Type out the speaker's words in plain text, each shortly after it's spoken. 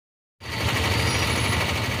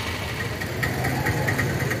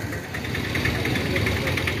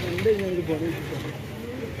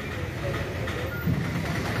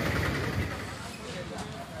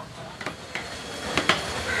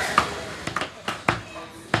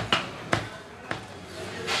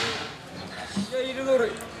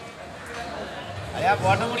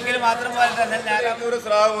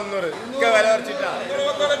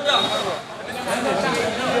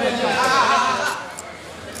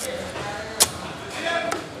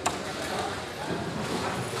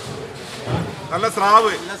നല്ല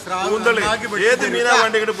സ്രാവ് കൂന്തള് ഏത് മീനാ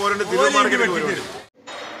വേണ്ടി പോരുണ്ട് തിരുമാർക്കറ്റ്.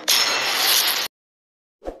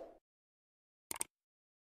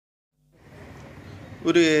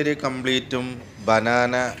 ഒരു ഏരിയ കംപ്ലീറ്റും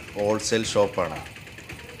ബനാന ഹോൾസെയിൽ ഷോപ്പാണ്.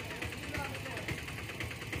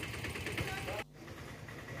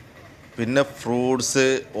 പിന്നെ ഫ്രൂട്ട്സ്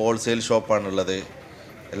ഹോൾസെയിൽ ഷോപ്പാണുള്ളത്.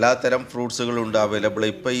 എല്ലാത്തരം ഫ്രൂട്ട്സുകളുണ്ട് അവൈലബിൾ.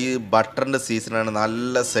 ഇപ്പോൾ ഈ ബട്ടറിൻ്റെ സീസണാണ്.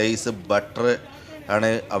 നല്ല സൈസ് ബട്ടർ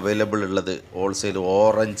ആണ് അവൈലബിൾ ഉള്ളത് ഹോൾസെയിൽ.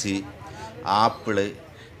 ഓറഞ്ച്, ആപ്പിള്,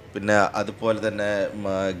 പിന്നെ അതുപോലെ തന്നെ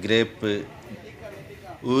ഗ്രേപ്പ്,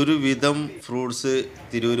 ഒരുവിധം ഫ്രൂട്ട്സ്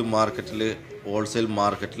തിരൂർ മാർക്കറ്റിൽ ഹോൾസെയിൽ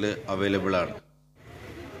മാർക്കറ്റിൽ അവൈലബിൾ ആണ്.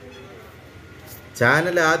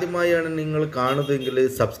 ചാനൽ ആദ്യമായാണ് നിങ്ങൾ കാണുന്നതെങ്കിൽ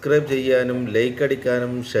സബ്സ്ക്രൈബ് ചെയ്യാനും ലൈക്ക്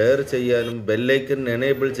അടിക്കാനും ഷെയർ ചെയ്യാനും ബെല്ലൈക്കൺ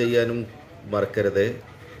എനേബിൾ ചെയ്യാനും മറക്കരുത്.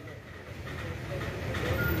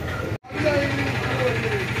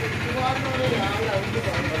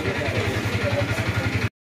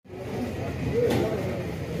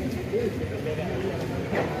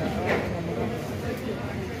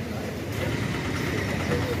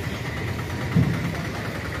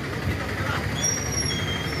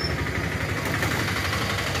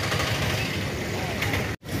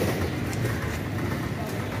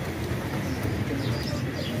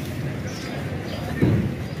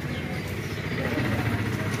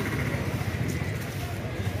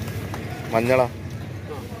 മഞ്ഞളാ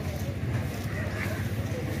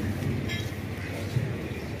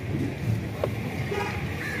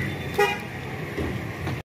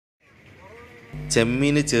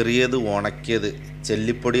ചെമ്മീൻ ചെറിയത് ഉണക്കിയത്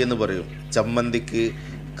ചെല്ലിപ്പൊടി എന്ന് പറയും. ചമ്മന്തിക്ക്,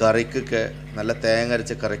 കറിക്കൊക്കെ, നല്ല തേങ്ങ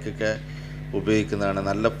അരച്ച കറിക്കൊക്കെ ഉപയോഗിക്കുന്നതാണ്.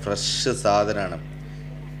 നല്ല ഫ്രഷ് സാധനമാണ്.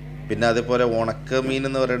 പിന്നെ അതേപോലെ ഉണക്കമീൻ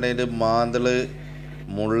എന്ന് പറയുന്നതിൻ്റെ മാന്തൾ,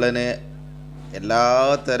 മുള്ളന്,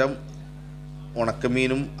 എല്ലാത്തരം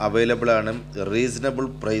ഉണക്കമീനും അവൈലബിൾ ആണ്. റീസണബിൾ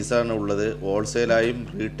പ്രൈസാണ് ഉള്ളത്. ഹോൾസെയിലായും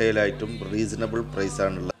റീറ്റെയിലായിട്ടും റീസണബിൾ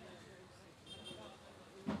പ്രൈസാണുള്ളത്.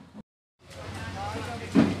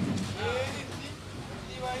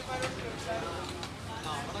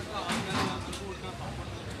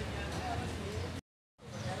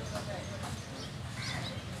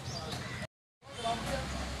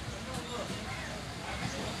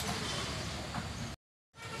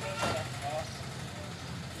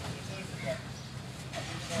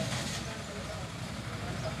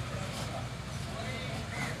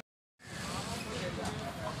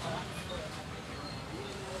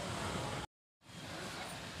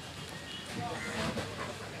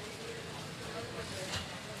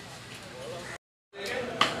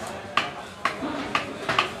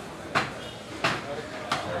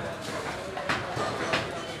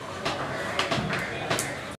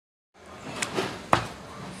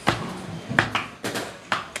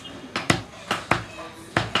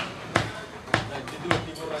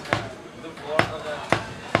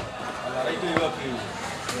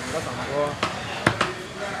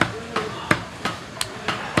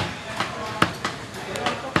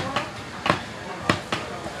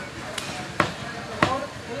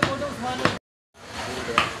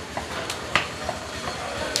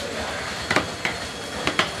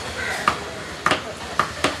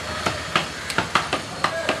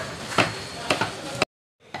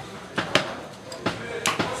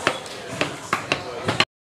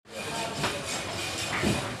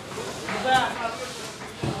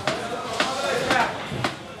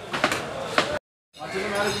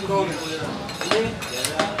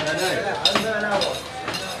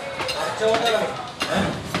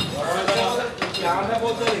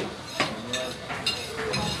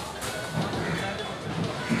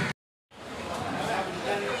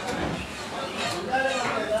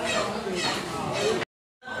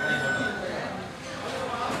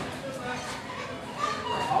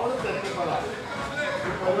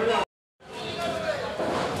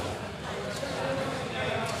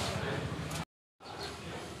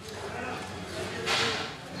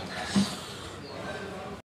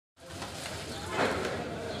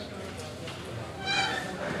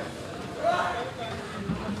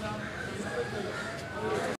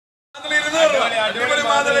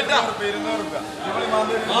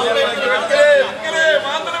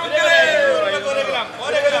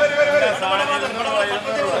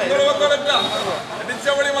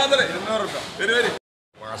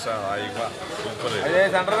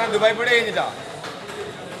 ദുബായ് പൊടി കഴിഞ്ഞിട്ടാ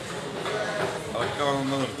അതൊക്കെ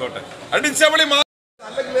ഒന്ന് നിർത്തോട്ടെ. അടിച്ചപൊളി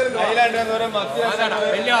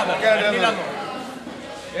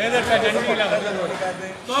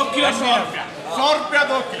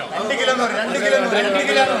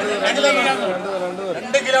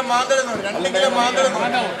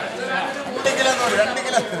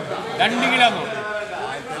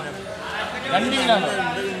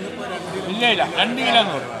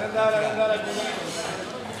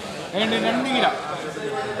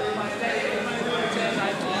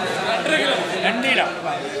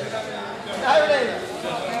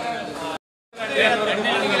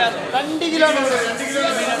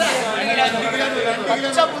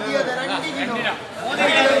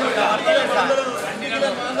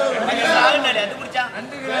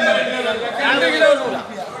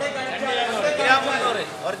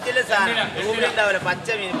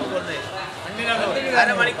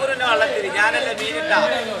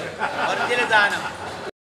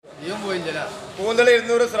കൂന്തള്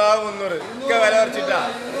 200 സ്രാവ് 300 ഒക്കെ വില കുറച്ചിട്ടാ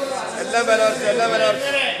എല്ലാം വില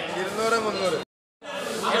കുറച്ച് 200 300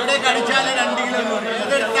 എവിടെ കടിച്ചാലും 2 കിലോ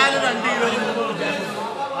എതെടുത്താലും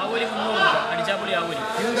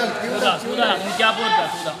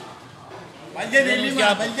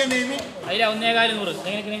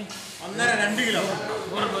 2 കിലോ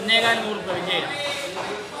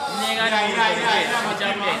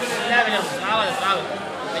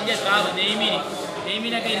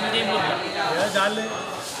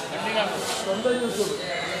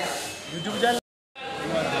യൂട്യൂബ് ചാനൽ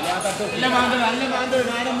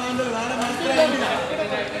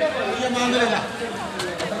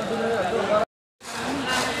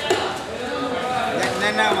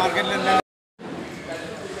മാർക്കറ്റിൽ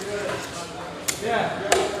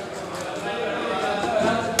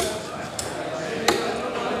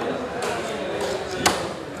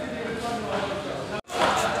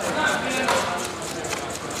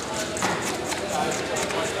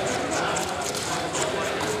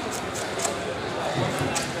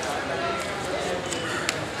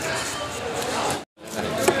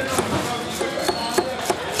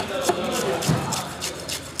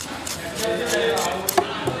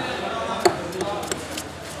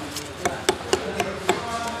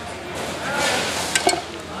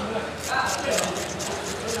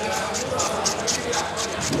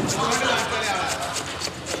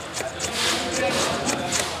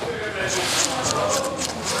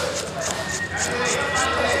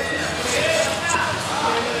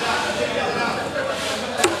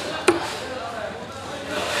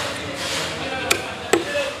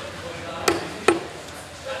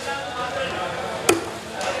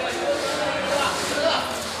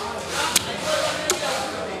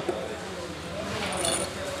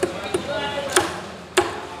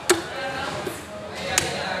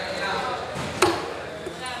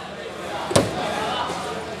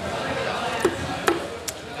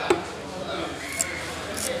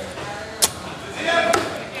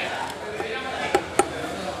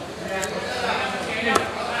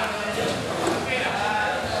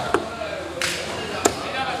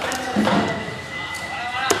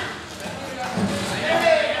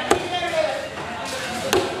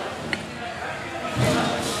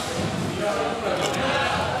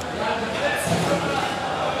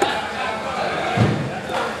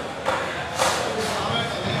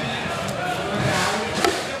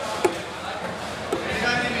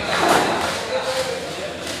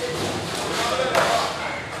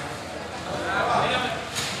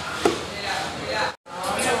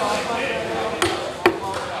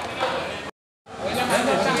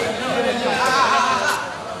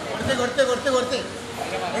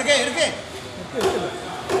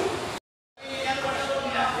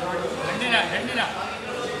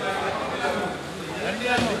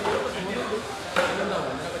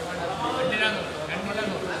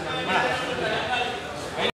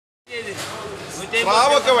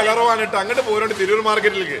സ്രാവൊക്കെ വളർവാനിട്ട് അങ്ങോട്ട് പോരുണ്ട് തിരൂർ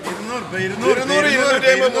മാർക്കറ്റിലേക്ക്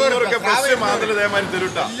 200 ഫ്രഷ് മാന്തല് ഇതേമാതിരി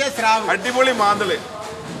തരുട്ട അടിപൊളി മാന്തല്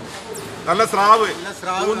നല്ല സ്രാവ്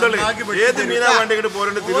കൂന്തള് ഏത് മീനാ വേണ്ടി ഇങ്ങോട്ട്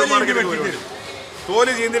പോരുണ്ട് തിരൂർ മാർക്കറ്റിൽ പോരുണ്ട്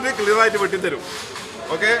തോല് ചീന്തിട്ട് ക്ലിയർ ആയിട്ട് വെട്ടിത്തരും.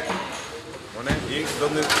 ഓക്കെ മോനെ ഈ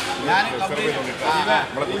ഇതൊന്ന്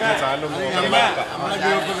നമ്മളെ ചാനലൊന്ന്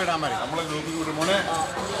നമ്മളെ ഗ്രൂപ്പിൽ വിടും മോനെ.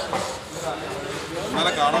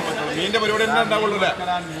 എന്നാലേ കാണാൻ പറ്റുള്ളൂ. മീനിന്റെ പരിപാടി തന്നെ ഉണ്ടാവുള്ളൂ അല്ലേ?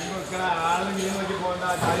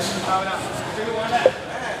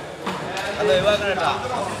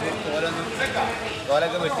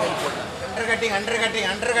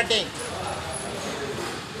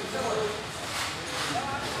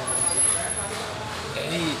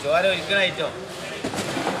 ചോര ഒരിക്കണായിട്ടോ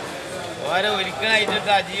ചോര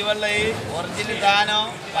ഒരിക്കണായിട്ടാ ജീവള്ള ഒറിജിനൽ സാധനം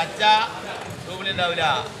പച്ച രൂപലുണ്ടാവില്ല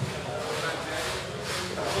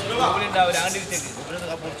രൂപലുണ്ടാവില്ല അങ്ങനെ ഇരിച്ചേക്ക്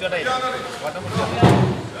മുറിച്ചോട്ടെ വട്ടം മുറിച്ചോട്ടെ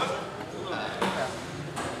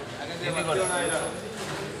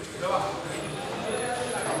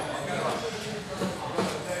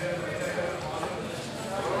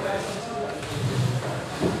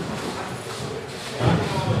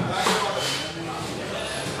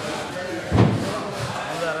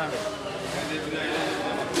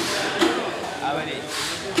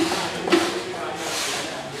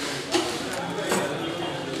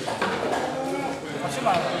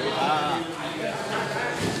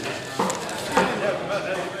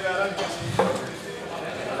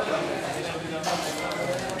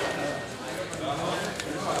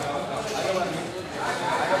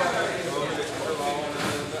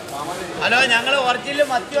ഹലോ, ഞങ്ങൾ ഒറിജിനൽ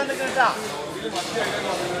മത്തി വന്നിട്ട് കേട്ടാ.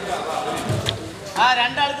 ആ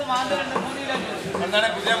രണ്ടാൾക്ക് മാന്തലുണ്ട്.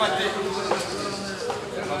 പുതിയ മത്തി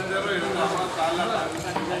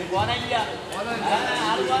പോനില്ല,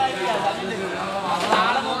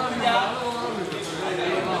 ആളെ നോക്കില്ല.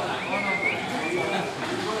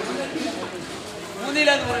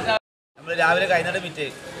 മൂന്നില്ലാന്ന് പറഞ്ഞിട്ടാ നമ്മൾ രാവിലെ കൈനട വിറ്റ്.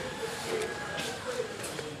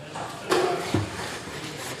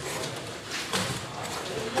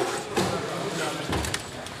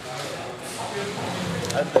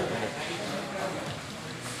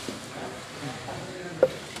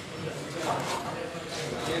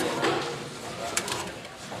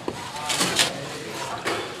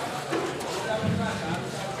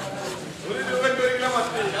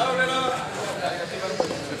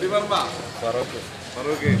 ഫറൂഖ്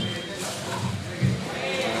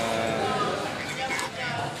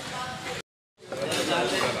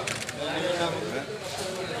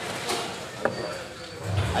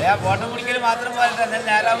അയാ ഫോട്ടോ കുടിക്കൽ മാത്രം പോയിട്ട് എന്നാൽ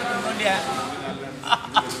നേരാമ തിന്നോണ്ടിയാ.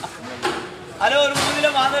 ഹലോ, ഒരു 3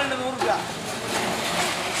 കിലോ മാന്തലുണ്ട്, 100 രൂപ.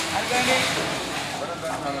 ആർക്കാണ്ടി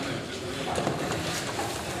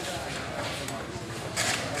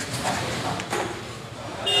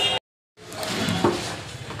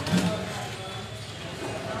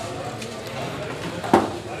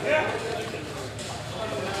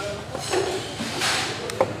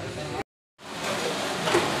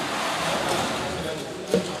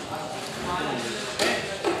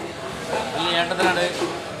ഏട്ടത്തിനാണ്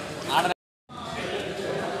ആടന.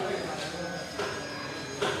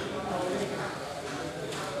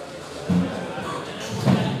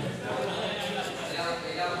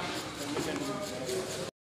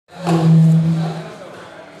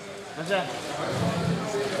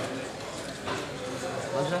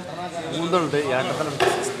 മൂന്നുണ്ട്, ഏട്ടത്തലുണ്ട്,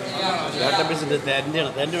 ഏട്ടൻ പീസുണ്ട്, തെരഞ്ഞാണ്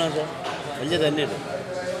വെച്ചാൽ വലിയ തന്നെയുണ്ട്.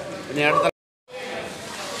 പിന്നെ ഏട്ടത്തല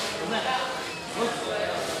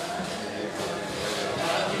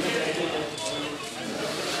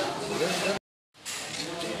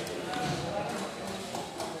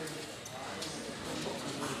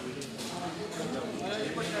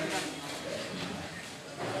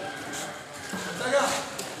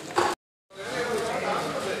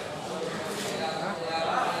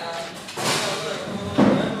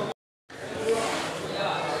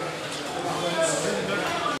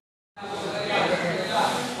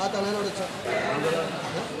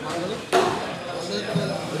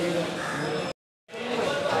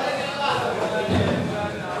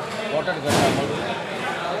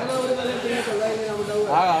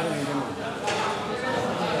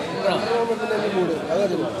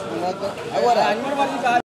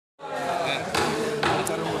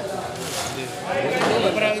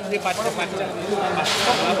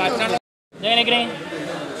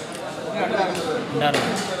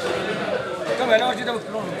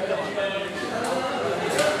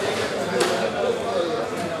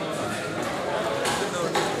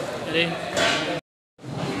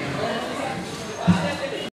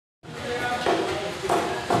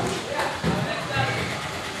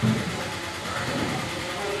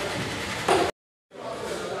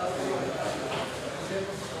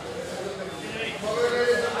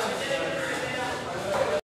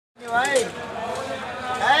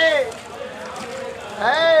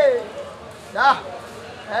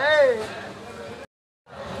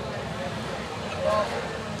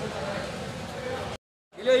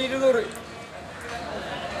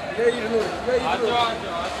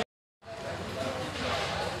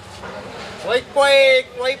Quake, quake,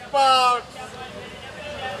 quake,